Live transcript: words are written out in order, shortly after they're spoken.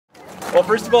Well,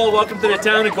 first of all, welcome to the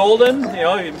town of Golden. You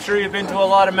know, I'm sure you've been to a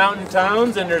lot of mountain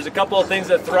towns, and there's a couple of things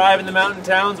that thrive in the mountain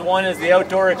towns. One is the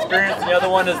outdoor experience, and the other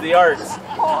one is the arts.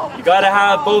 You got to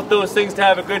have both those things to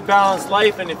have a good balanced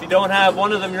life, and if you don't have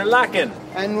one of them, you're lacking.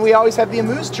 And we always have the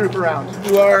Amuse Troupe around,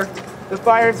 who are the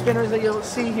fire spinners that you'll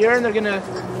see here, and they're going to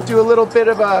do a little bit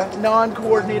of a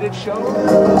non-coordinated show.